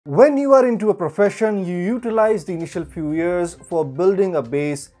When you are into a profession, you utilize the initial few years for building a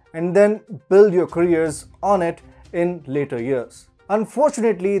base and then build your careers on it in later years.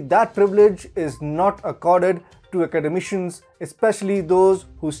 Unfortunately, that privilege is not accorded to academicians, especially those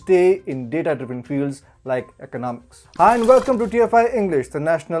who stay in data-driven fields like economics. Hi and welcome to TFI English, the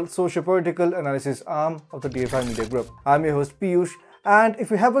National Socio-Political Analysis arm of the TFI Media Group. I'm your host Piyush, and if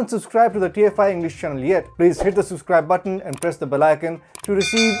you haven't subscribed to the TFI English channel yet, please hit the subscribe button and press the bell icon to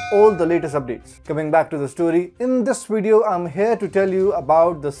receive all the latest updates. Coming back to the story, in this video I'm here to tell you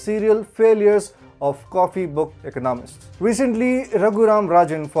about the serial failures of coffee book economists. Recently, Raghuram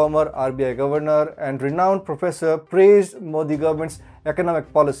Rajan, former RBI governor and renowned professor, praised Modi government's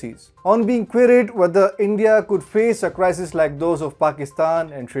economic policies. On being queried whether India could face a crisis like those of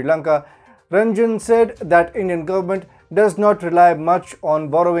Pakistan and Sri Lanka, Ranjan said that Indian government does not rely much on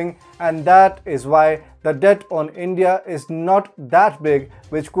borrowing, and that is why the debt on India is not that big,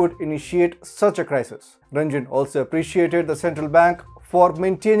 which could initiate such a crisis. Ranjan also appreciated the central bank for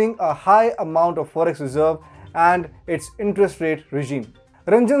maintaining a high amount of forex reserve and its interest rate regime.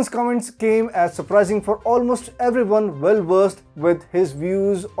 Ranjan's comments came as surprising for almost everyone well versed with his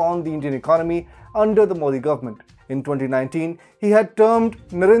views on the Indian economy under the Modi government. In 2019, he had termed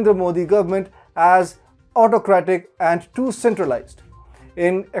Narendra Modi government as autocratic and too centralized.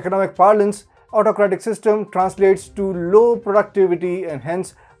 In economic parlance, autocratic system translates to low productivity and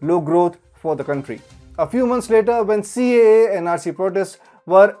hence low growth for the country. A few months later, when CAA and RC protests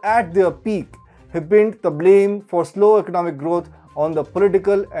were at their peak, he pinned the blame for slow economic growth on the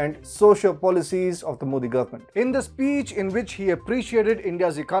political and social policies of the Modi government. In the speech in which he appreciated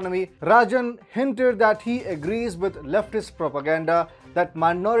India's economy, Rajan hinted that he agrees with leftist propaganda that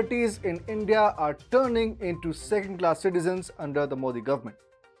minorities in India are turning into second-class citizens under the Modi government.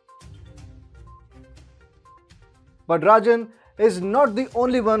 But Rajan is not the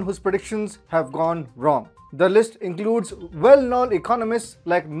only one whose predictions have gone wrong. The list includes well-known economists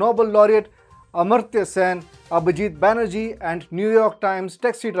like Nobel laureate Amartya Sen, Abhijit Banerjee, and New York Times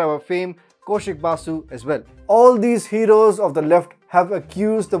taxi driver fame Kaushik Basu as well. All these heroes of the left have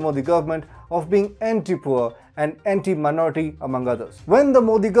accused the Modi government of being anti-poor and anti-minority among others. When the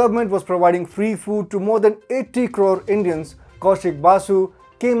Modi government was providing free food to more than 80 crore Indians, Kaushik Basu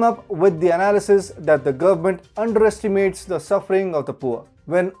came up with the analysis that the government underestimates the suffering of the poor.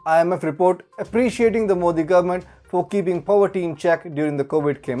 When IMF report appreciating the Modi government for keeping poverty in check during the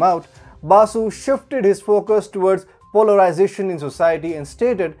COVID came out, Basu shifted his focus towards polarization in society and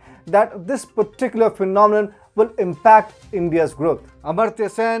stated that this particular phenomenon will impact India's growth.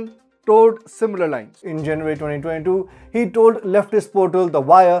 Amartya Sen told similar lines. In January 2022, he told leftist portal The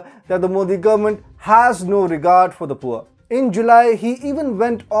Wire that the Modi government has no regard for the poor. In July, he even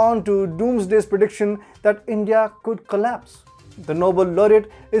went on to doomsday's prediction that India could collapse. The Nobel laureate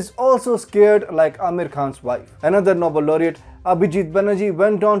is also scared like Amir Khan's wife. Another Nobel laureate, Abhijit Banerjee,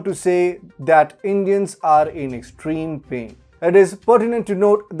 went on to say that Indians are in extreme pain. It is pertinent to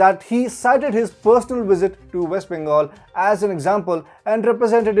note that he cited his personal visit to West Bengal as an example and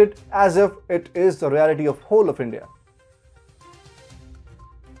represented it as if it is the reality of whole of India.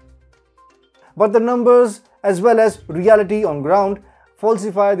 But the numbers as well as reality on ground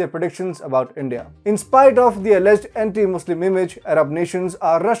falsify their predictions about India. In spite of the alleged anti-Muslim image, Arab nations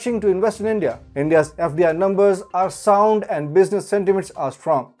are rushing to invest in India. India's FDI numbers are sound and business sentiments are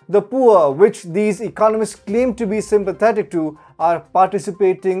strong. The poor, which these economists claim to be sympathetic to, are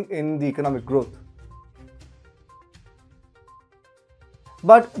participating in the economic growth.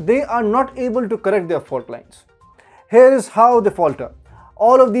 But they are not able to correct their fault lines. Here is how they falter.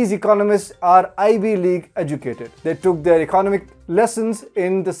 All of these economists are Ivy League educated. They took their economic lessons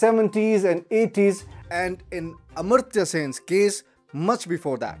in the 70s and 80s, and in Amartya Sen's case, much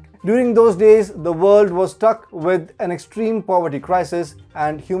before that. During those days, the world was stuck with an extreme poverty crisis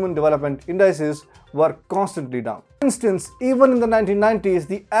and human development indices were constantly down. For instance, even in the 1990s,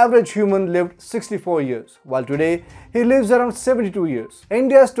 the average human lived 64 years, while today he lives around 72 years.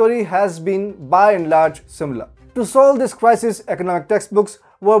 India's story has been by and large similar. To solve this crisis, economic textbooks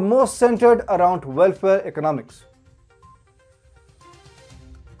were more centered around welfare economics.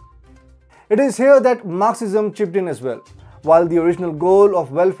 It is here that Marxism chipped in as well. While the original goal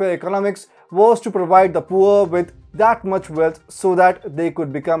of welfare economics was to provide the poor with that much wealth so that they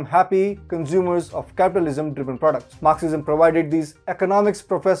could become happy consumers of capitalism-driven products, Marxism provided these economics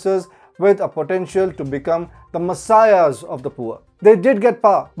professors with a potential to become the messiahs of the poor. They did get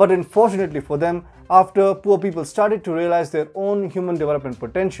power, but unfortunately for them, after poor people started to realize their own human development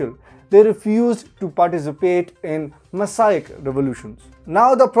potential, they refused to participate in messianic revolutions.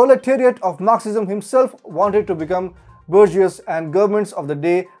 Now the proletariat of Marxism himself wanted to become bourgeois and governments of the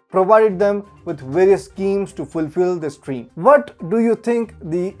day provided them with various schemes to fulfill this dream. What do you think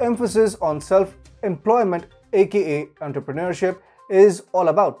the emphasis on self-employment, aka entrepreneurship, is all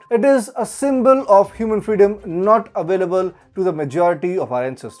about? It is a symbol of human freedom not available to the majority of our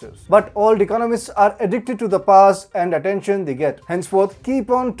ancestors. But old economists are addicted to the past and attention they get. Henceforth, keep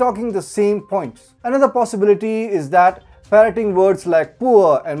on talking the same points. Another possibility is that parroting words like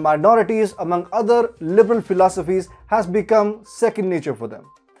poor and minorities among other liberal philosophies has become second nature for them.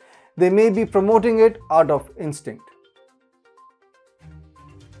 They may be promoting it out of instinct.